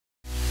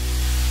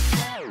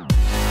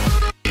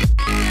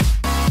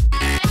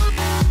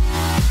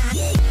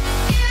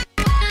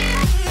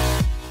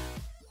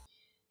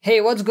Hey,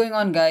 what's going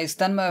on guys?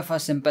 Tanmay for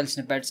Simple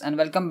Snippets and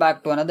welcome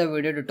back to another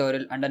video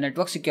tutorial under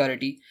network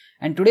security.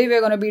 And today we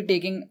are going to be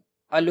taking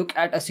a look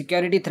at a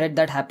security threat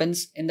that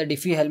happens in the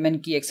Diffie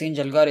Hellman key exchange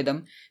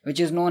algorithm, which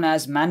is known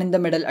as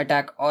man-in-the-middle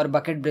attack or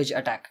bucket bridge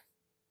attack.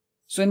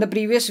 So in the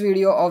previous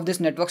video of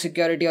this network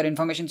security or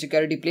information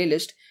security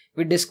playlist,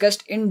 we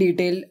discussed in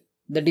detail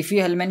the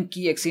Diffie Hellman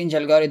key exchange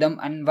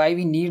algorithm and why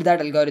we need that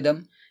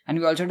algorithm, and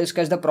we also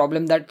discussed the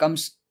problem that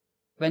comes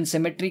when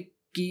symmetric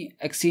key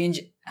exchange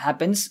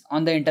happens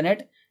on the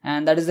internet,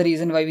 and that is the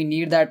reason why we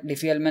need that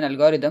Diffie Hellman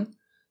algorithm.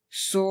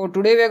 So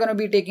today we are going to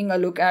be taking a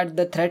look at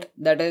the threat,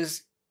 that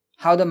is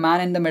how the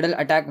man-in-the-middle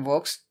attack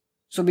works.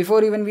 So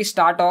before even we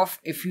start off,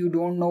 if you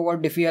don't know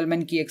what Diffie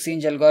Hellman key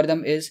exchange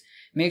algorithm is,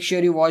 make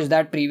sure you watch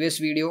that previous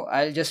video.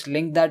 I'll just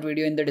link that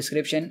video in the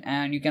description,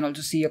 and you can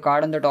also see a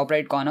card on the top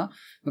right corner,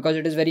 because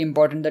it is very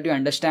important that you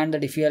understand the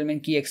Diffie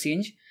Hellman key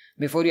exchange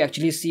before you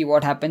actually see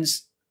what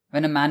happens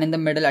when a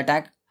man-in-the-middle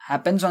attack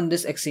happens on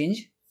this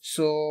exchange.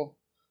 So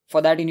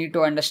for that you need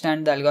to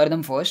understand the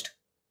algorithm first.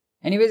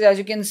 Anyways, as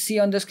you can see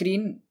on the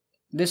screen,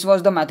 this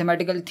was the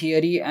mathematical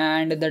theory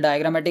and the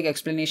diagrammatic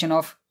explanation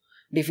of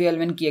Diffie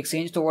Hellman key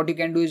exchange. So what you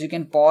can do is you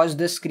can pause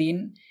the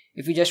screen.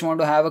 If you just want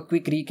to have a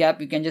quick recap,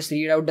 you can just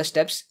read out the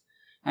steps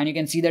and you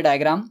can see the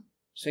diagram.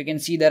 So you can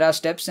see there are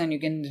steps and you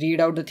can read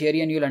out the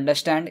theory and you'll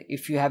understand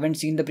if you haven't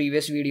seen the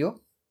previous video.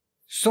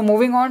 So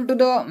moving on to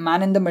the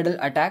man-in-the-middle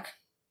attack.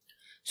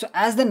 So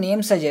as the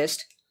name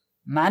suggests,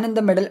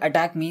 man-in-the-middle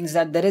attack means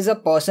that there is a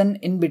person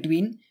in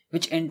between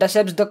which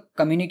intercepts the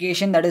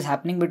communication that is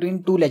happening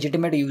between two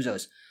legitimate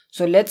users.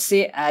 So let's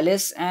say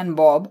Alice and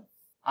Bob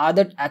are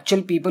the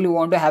actual people who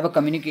want to have a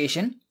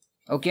communication.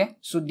 Okay,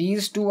 so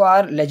these two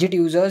are legit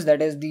users,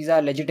 that is, these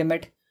are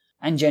legitimate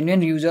and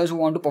genuine users who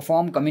want to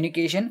perform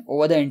communication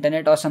over the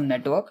internet or some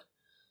network.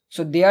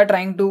 So they are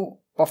trying to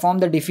perform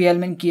the Diffie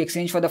Hellman key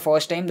exchange for the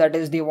first time, that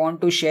is, they want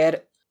to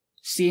share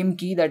same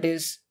key, that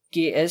is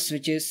KS,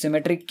 which is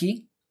symmetric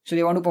key. So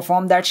they want to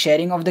perform that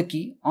sharing of the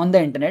key on the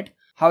internet.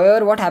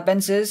 However, what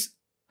happens is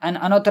an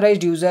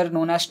unauthorized user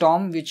known as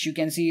Tom, which you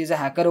can see is a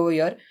hacker over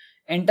here,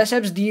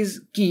 intercepts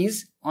these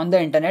keys on the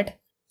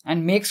internet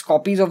and makes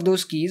copies of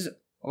those keys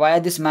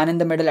via this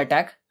man-in-the-middle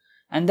attack.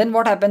 And then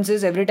what happens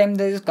is every time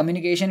there is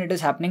communication, it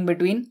is happening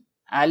between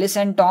Alice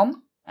and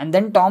Tom, and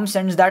then Tom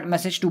sends that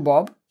message to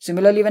Bob.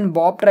 Similarly, when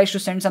Bob tries to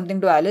send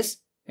something to Alice,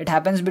 it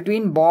happens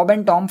between Bob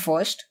and Tom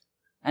first,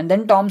 and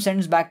then Tom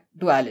sends back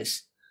to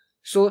Alice.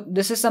 So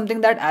this is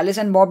something that Alice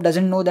and Bob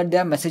doesn't know, that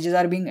their messages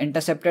are being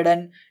intercepted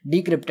and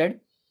decrypted.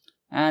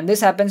 And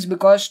this happens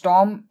because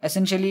Tom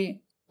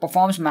essentially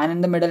performs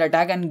man-in-the-middle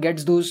attack and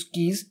gets those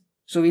keys.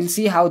 So we'll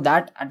see how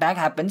that attack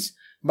happens.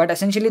 But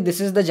essentially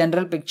this is the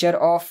general picture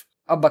of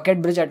a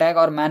bucket bridge attack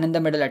or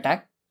man-in-the-middle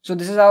attack. So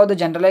this is how the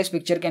generalized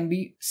picture can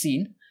be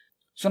seen.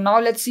 So now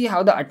let's see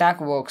how the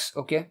attack works.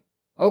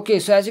 Okay,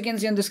 so as you can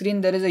see on the screen,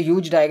 there is a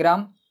huge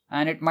diagram.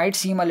 And it might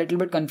seem a little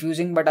bit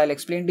confusing, but I'll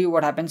explain to you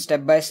what happens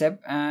step by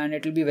step and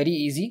it will be very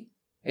easy.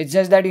 It's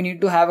just that you need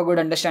to have a good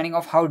understanding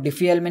of how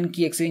Diffie Hellman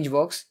key exchange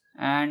works,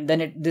 and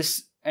then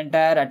this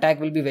entire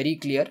attack will be very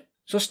clear.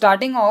 So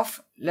starting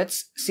off,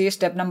 let's say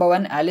step number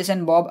 1, Alice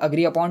and Bob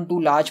agree upon two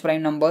large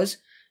prime numbers,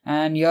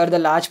 and here the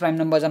large prime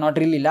numbers are not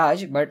really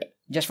large, but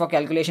just for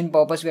calculation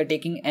purpose we are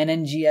taking n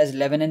and g as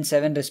 11 and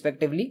 7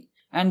 respectively,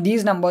 and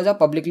these numbers are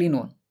publicly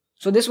known.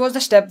 So this was the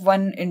step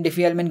 1 in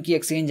Diffie Hellman key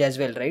exchange as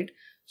well, right?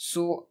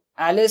 So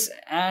Alice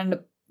and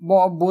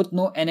Bob both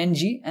know n and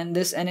g, and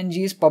this n and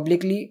g is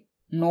publicly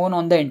known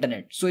on the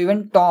internet. So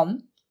even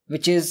Tom,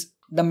 which is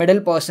the middle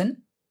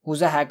person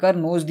who's a hacker,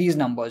 knows these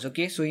numbers.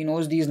 Okay, so he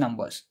knows these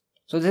numbers.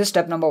 So this is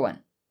step number 1.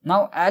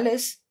 Now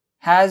Alice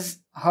has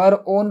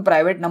her own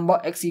private number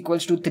x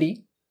equals to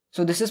 3.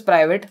 So this is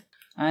private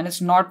and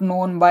it's not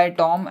known by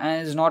Tom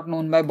and is not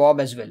known by Bob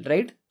as well,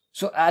 right?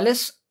 So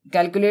Alice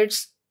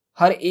calculates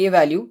her a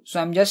value.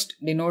 So I'm just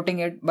denoting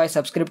it by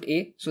subscript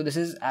a. So this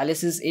is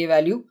Alice's a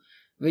value,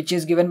 which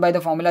is given by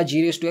the formula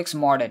g raised to x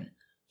mod n.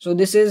 So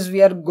this is,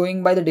 we are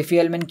going by the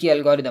Diffie Hellman key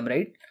algorithm,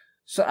 right?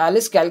 So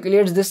Alice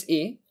calculates this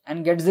a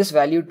and gets this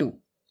value 2.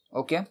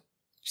 Okay.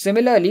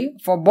 Similarly,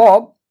 for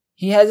Bob,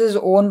 he has his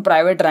own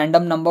private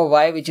random number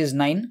y, which is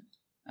 9.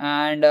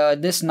 And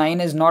this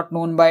 9 is not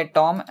known by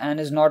Tom and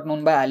is not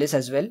known by Alice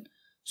as well.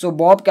 So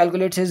Bob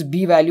calculates his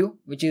b value,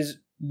 which is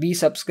b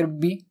subscript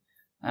b,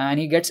 and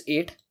he gets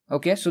 8.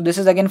 Okay, so this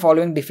is again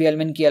following Diffie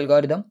Hellman key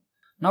algorithm.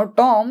 Now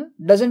Tom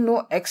doesn't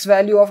know x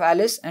value of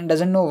Alice and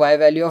doesn't know y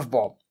value of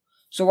Bob.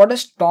 So what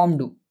does Tom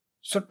do?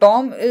 So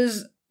Tom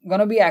is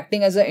gonna be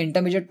acting as an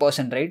intermediate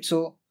person, right?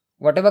 So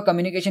whatever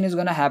communication is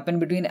gonna happen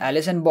between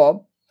Alice and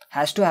Bob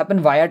has to happen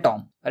via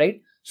Tom,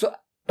 right? So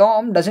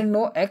Tom doesn't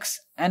know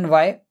x and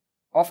y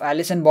of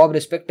Alice and Bob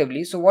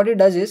respectively. So what he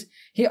does is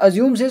he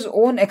assumes his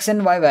own x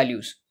and y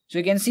values. So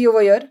you can see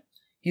over here,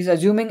 he's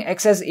assuming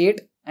x as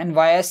 8 and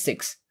y as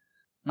 6.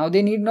 Now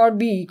they need not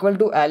be equal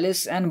to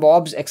Alice and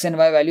Bob's x and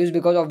y values,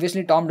 because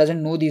obviously Tom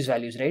doesn't know these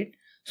values, right?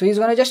 So he's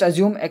going to just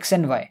assume x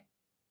and y.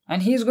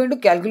 And he is going to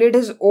calculate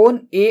his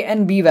own a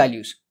and b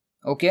values.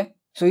 Okay.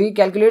 So he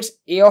calculates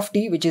A of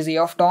t, which is A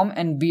of Tom,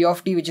 and B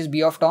of t, which is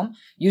B of Tom,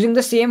 using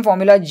the same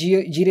formula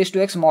g raised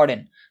to x mod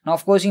n. Now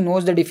of course he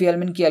knows the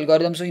Diffie-Hellman key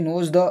algorithm, so he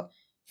knows the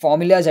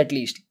formulas at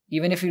least.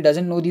 Even if he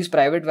doesn't know these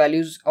private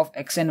values of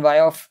x and y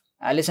of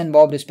Alice and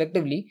Bob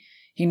respectively,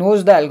 he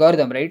knows the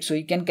algorithm, right? So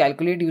he can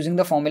calculate using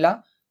the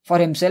formula for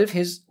himself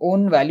his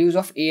own values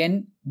of A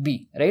and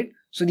B, right?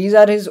 So these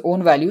are his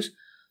own values.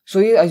 So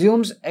he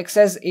assumes x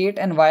as 8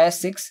 and y as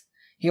 6.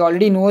 He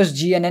already knows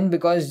G and N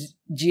because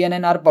G and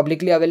N are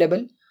publicly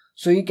available.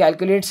 So he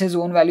calculates his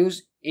own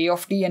values A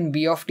of t and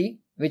B of t,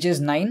 which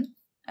is 9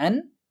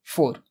 and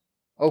 4.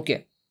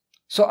 Okay.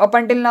 So up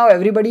until now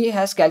everybody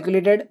has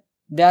calculated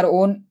their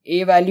own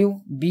A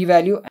value, B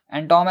value,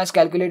 and Tom has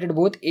calculated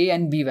both A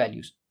and B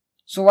values.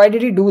 So why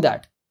did he do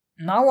that?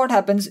 Now what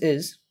happens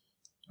is,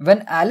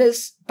 when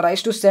Alice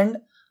tries to send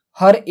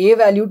her A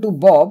value to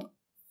Bob,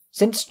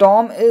 since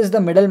Tom is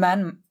the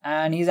middleman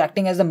and he's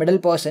acting as the middle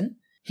person,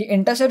 he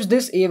intercepts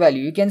this A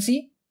value. You can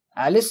see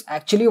Alice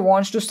actually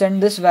wants to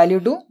send this value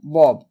to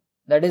Bob,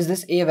 that is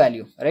this A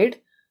value,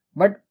 right?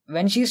 But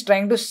when she's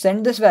trying to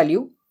send this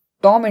value,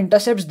 Tom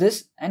intercepts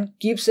this and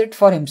keeps it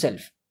for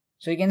himself.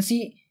 So you can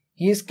see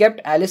he has kept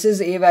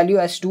Alice's A value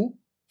as 2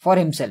 for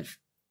himself.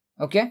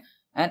 Okay,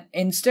 and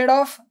instead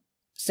of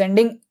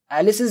sending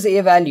Alice's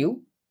A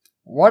value,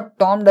 what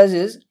Tom does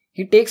is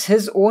he takes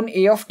his own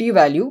A of t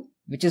value,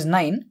 which is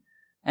 9,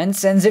 and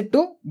sends it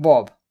to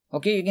Bob.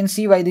 Okay, you can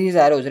see by these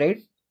arrows, right?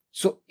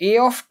 So A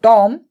of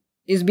Tom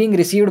is being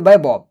received by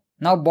Bob.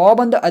 Now Bob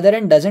on the other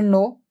end doesn't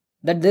know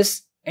that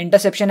this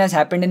interception has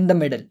happened in the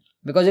middle,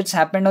 because it's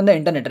happened on the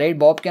internet, right?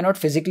 Bob cannot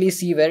physically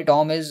see where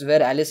Tom is,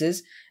 where Alice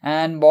is,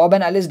 and Bob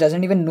and Alice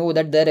doesn't even know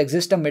that there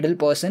exists a middle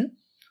person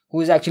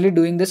who is actually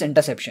doing this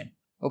interception.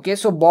 Okay,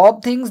 so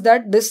Bob thinks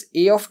that this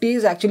A of t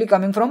is actually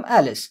coming from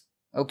Alice.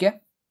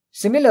 Okay,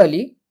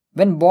 similarly,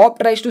 when Bob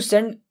tries to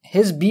send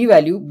his B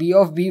value, B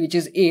of B, which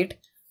is 8,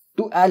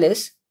 to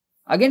Alice,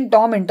 again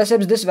Tom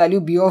intercepts this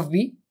value B of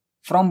B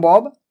from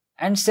Bob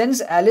and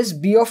sends Alice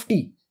B of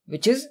t,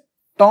 which is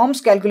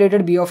Tom's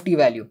calculated B of t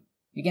value.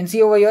 You can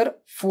see over here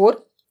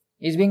 4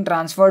 is being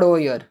transferred over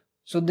here.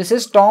 So this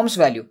is Tom's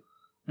value.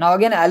 Now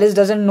again Alice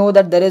doesn't know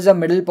that there is a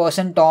middle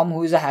person, Tom,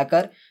 who is a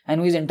hacker and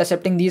who is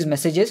intercepting these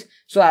messages.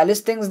 So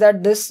Alice thinks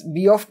that this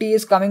B of t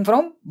is coming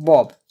from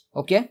Bob.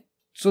 Okay,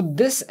 so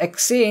this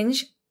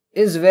exchange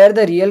is where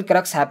the real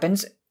crux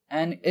happens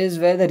and is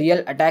where the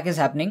real attack is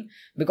happening,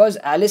 because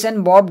Alice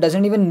and Bob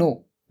doesn't even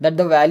know that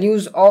the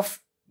values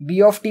of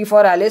B of t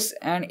for Alice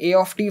and A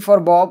of t for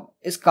Bob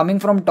is coming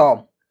from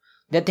Tom.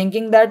 They're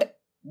thinking that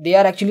they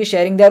are actually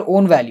sharing their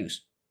own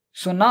values.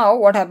 So now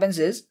what happens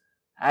is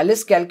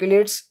Alice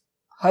calculates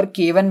her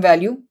K1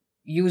 value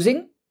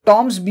using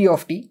Tom's B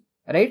of t,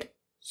 right?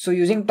 So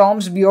using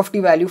Tom's B of t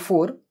value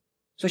 4,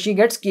 so she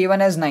gets K1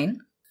 as 9.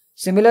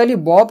 Similarly,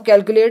 Bob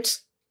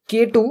calculates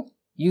K2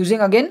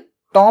 using again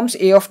Tom's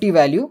A of t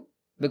value,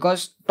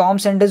 because Tom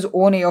sent his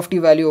own A of t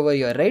value over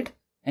here, right?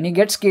 And he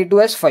gets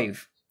K2 as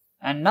 5.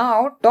 And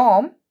now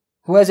Tom,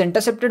 who has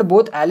intercepted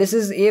both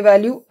Alice's A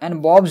value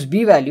and Bob's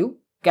B value,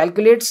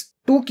 calculates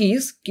two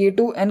keys,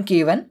 K2 and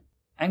K1,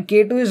 and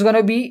K2 is going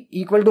to be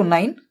equal to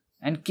 9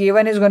 and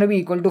K1 is going to be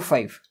equal to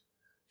 5.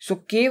 So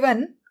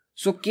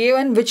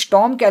K1 which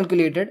Tom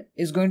calculated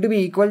is going to be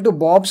equal to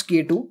Bob's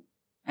K2,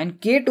 and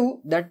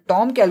K2 that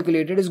Tom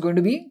calculated is going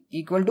to be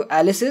equal to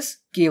Alice's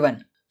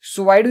K1.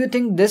 So why do you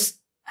think this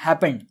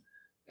happened?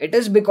 It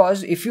is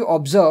because if you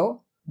observe,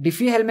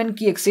 Diffie-Hellman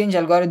key exchange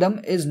algorithm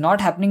is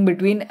not happening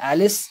between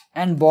Alice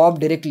and Bob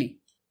directly.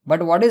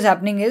 But what is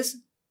happening is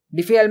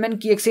Diffie-Hellman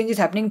key exchange is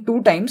happening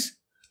 2 times.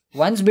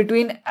 Once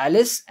between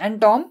Alice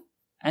and Tom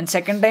and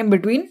second time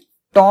between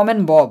Tom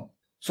and Bob.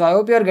 So I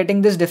hope you are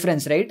getting this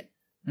difference, right?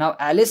 Now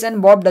Alice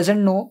and Bob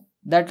doesn't know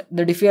that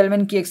the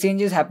Diffie-Hellman key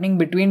exchange is happening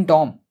between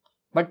Tom.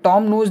 But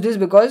Tom knows this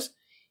because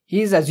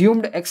he is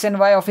assumed X and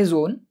Y of his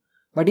own,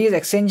 but he is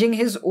exchanging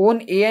his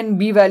own A and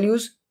B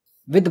values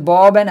with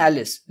Bob and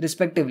Alice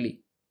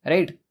respectively,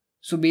 right?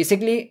 So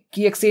basically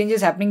key exchange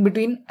is happening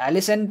between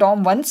Alice and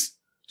Tom once.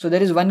 So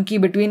there is one key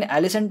between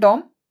Alice and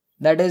Tom,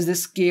 that is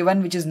this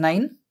K1 which is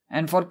 9,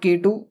 and for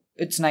K2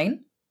 it's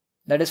 9,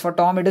 that is for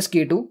Tom it is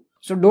K2.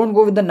 So don't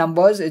go with the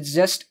numbers, it's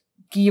just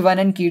key 1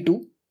 and key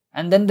 2.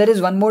 And then there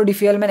is one more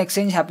Diffie-Hellman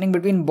exchange happening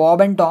between Bob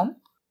and Tom,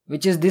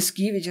 which is this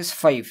key which is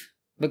 5,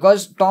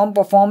 because Tom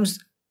performs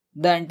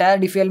the entire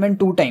Diffie-Hellman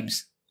 2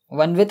 times,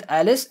 one with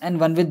Alice and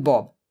one with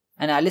Bob.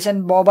 And Alice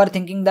and Bob are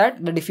thinking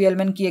that the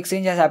Diffie-Hellman key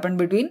exchange has happened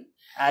between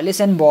Alice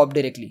and Bob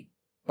directly,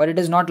 but it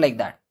is not like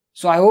that.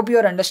 So I hope you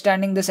are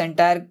understanding this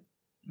entire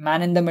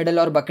man in the middle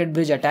or bucket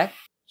bridge attack.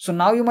 So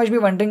now you must be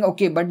wondering,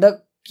 okay, but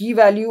the key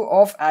value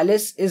of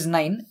Alice is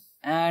 9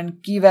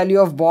 and key value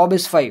of Bob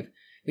is 5,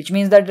 which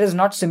means that it is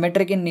not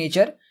symmetric in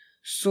nature.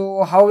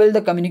 So how will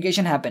the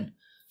communication happen?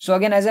 So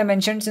again, as I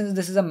mentioned, since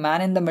this is a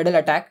man in the middle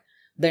attack,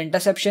 the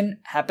interception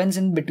happens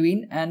in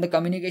between and the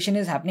communication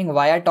is happening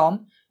via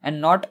Tom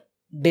and not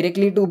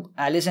directly to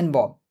Alice and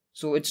Bob.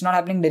 So it's not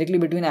happening directly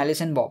between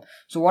Alice and Bob.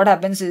 So what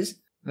happens is,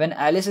 when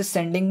Alice is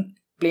sending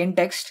plain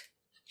text,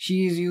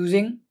 she is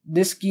using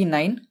this key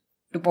 9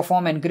 to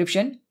perform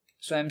encryption.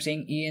 So I'm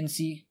saying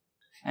ENC,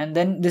 and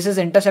then this is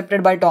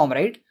intercepted by Tom,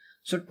 right?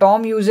 So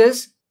Tom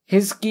uses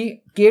his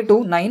key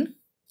K2 9,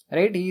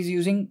 right? He is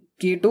using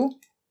K2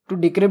 to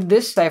decrypt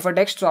this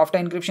ciphertext. So after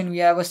encryption we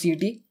have a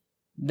CT.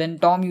 Then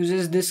Tom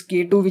uses this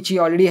K2 which he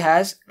already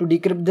has to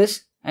decrypt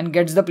this and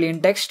gets the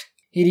plain text.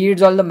 He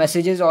reads all the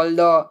messages, all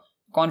the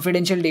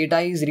confidential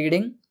data he's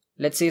reading.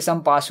 Let's say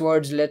some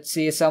passwords, let's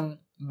say some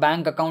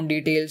bank account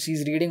details.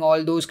 He's reading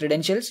all those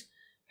credentials.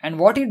 And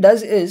what he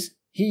does is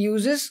he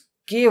uses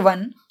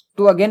K1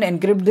 to again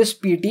encrypt this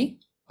PT,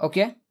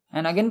 okay,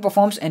 and again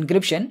performs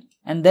encryption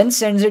and then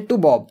sends it to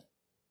Bob.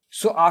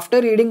 So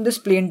after reading this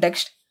plain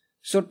text,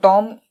 so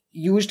Tom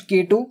used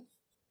K2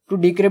 to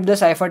decrypt the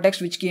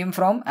ciphertext which came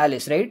from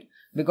Alice, right?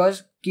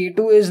 Because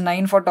K2 is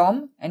 9 for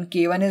Tom and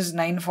K1 is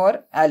 9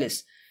 for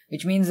Alice,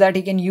 which means that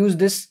he can use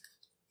this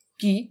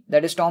key,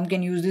 that is Tom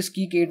can use this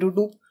key K2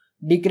 to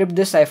decrypt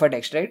this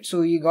ciphertext, right?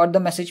 So he got the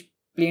message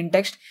plain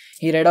text,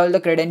 he read all the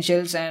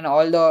credentials and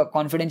all the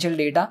confidential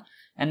data,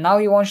 and now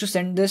he wants to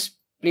send this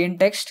plain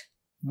text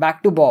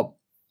back to Bob.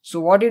 So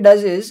what he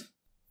does is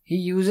he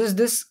uses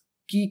this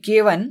key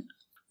K1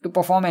 to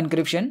perform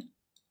encryption,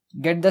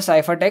 get the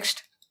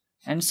ciphertext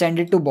and send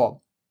it to Bob.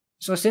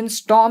 So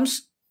since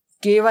Tom's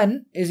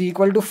K1 is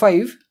equal to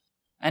 5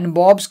 and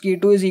Bob's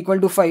K2 is equal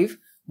to 5,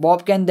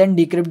 Bob can then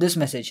decrypt this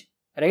message,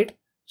 right?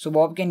 So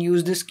Bob can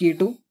use this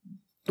K2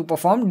 to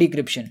perform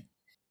decryption.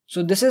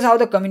 So this is how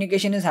the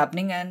communication is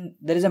happening, and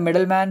there is a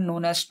middleman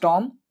known as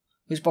Tom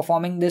who is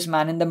performing this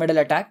man in the middle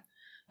attack.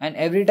 And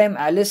every time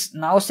Alice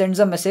now sends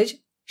a message,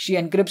 she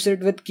encrypts it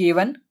with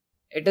K1.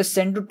 It is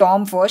sent to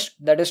Tom first,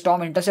 that is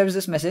Tom intercepts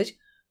this message.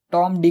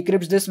 Tom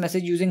decrypts this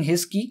message using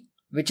his key,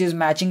 which is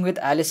matching with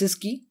Alice's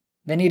key.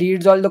 Then he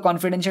reads all the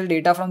confidential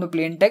data from the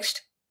plain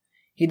text.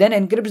 He then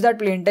encrypts that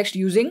plain text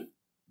using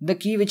the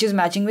key which is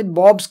matching with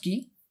Bob's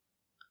key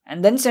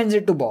and then sends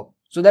it to Bob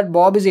so that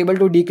Bob is able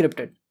to decrypt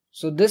it.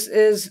 So this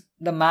is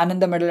the man in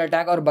the middle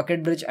attack or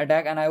bucket bridge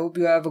attack, and I hope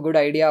you have a good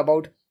idea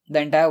about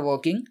the entire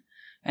working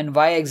and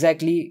why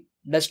exactly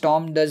does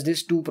Tom does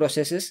these two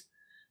processes.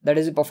 That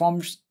is, he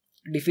performs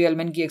Diffie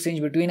Hellman key exchange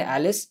between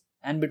Alice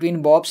and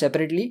between Bob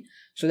separately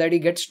so that he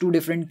gets two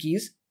different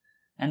keys,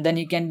 and then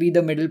he can be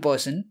the middle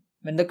person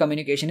when the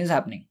communication is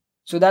happening.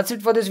 So that's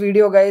it for this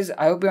video, guys.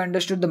 I hope you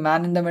understood the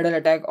man in the middle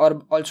attack,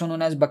 or also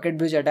known as bucket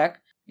bridge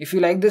attack. If you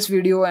like this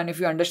video and if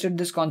you understood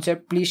this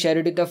concept, please share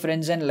it with your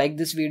friends and like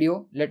this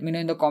video. Let me know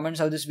in the comments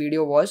how this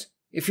video was.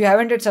 If you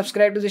haven't yet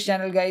subscribed to this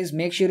channel, guys,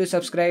 make sure you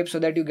subscribe so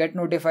that you get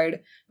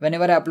notified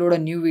whenever I upload a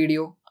new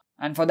video,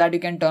 and for that you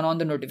can turn on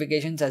the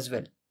notifications as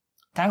well.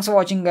 Thanks for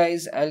watching,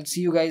 guys. I'll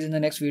see you guys in the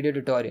next video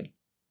tutorial.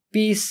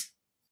 Peace.